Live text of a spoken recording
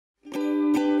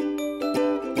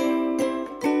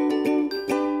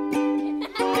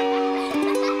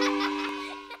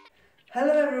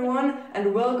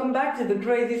and welcome back to the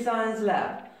Crazy Science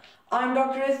Lab. I'm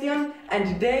Dr. Estian and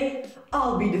today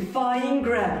I'll be defying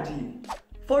gravity.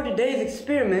 For today's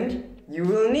experiment, you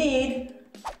will need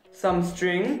some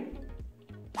string,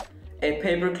 a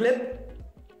paperclip,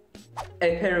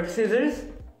 a pair of scissors,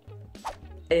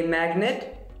 a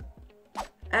magnet,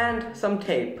 and some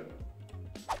tape.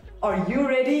 Are you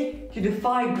ready to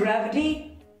defy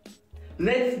gravity?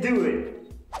 Let's do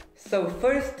it! So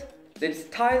first, let's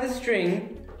tie the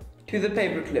string to the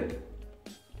paperclip.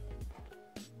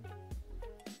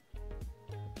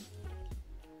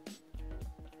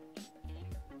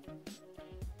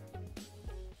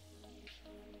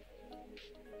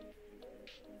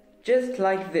 Just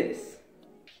like this.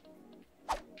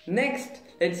 Next,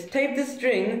 let's tape the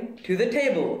string to the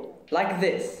table, like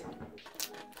this.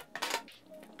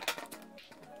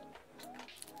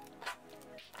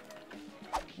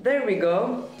 There we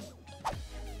go.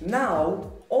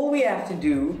 Now, all we have to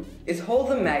do is hold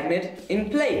the magnet in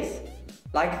place,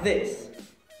 like this.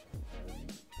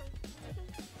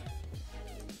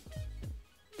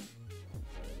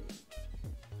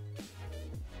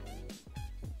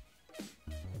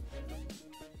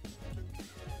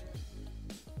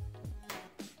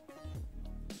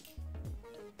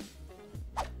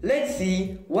 Let's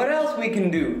see what else we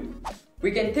can do.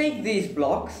 We can take these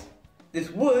blocks, this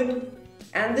wood,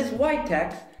 and this white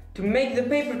tack to make the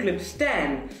paperclip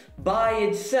stand by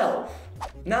itself.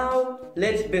 Now,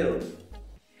 let's build.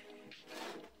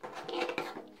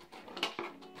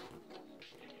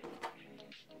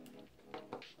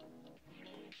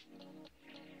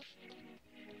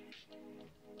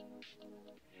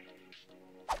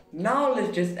 Now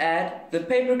let's just add the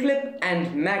paperclip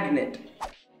and magnet.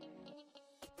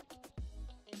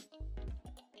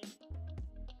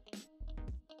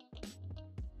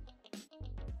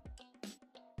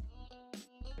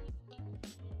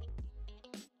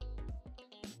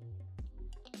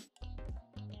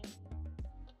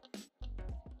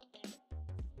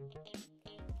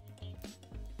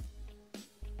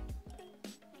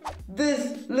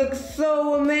 This looks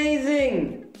so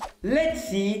amazing! Let's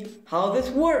see how this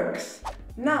works.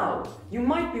 Now, you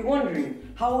might be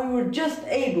wondering how we were just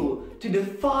able to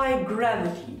defy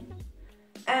gravity.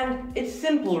 And it's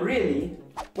simple really.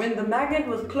 When the magnet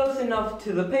was close enough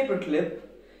to the paperclip,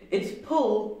 its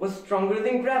pull was stronger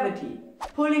than gravity,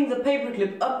 pulling the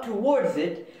paperclip up towards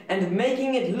it and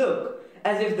making it look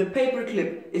as if the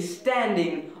paperclip is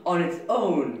standing on its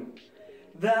own.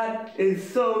 That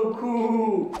is so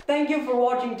cool! Thank you for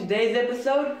watching today's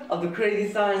episode of the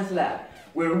Crazy Science Lab,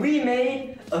 where we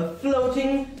made a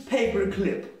floating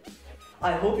paperclip.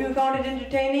 I hope you found it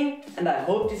entertaining, and I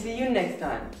hope to see you next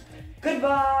time.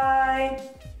 Goodbye!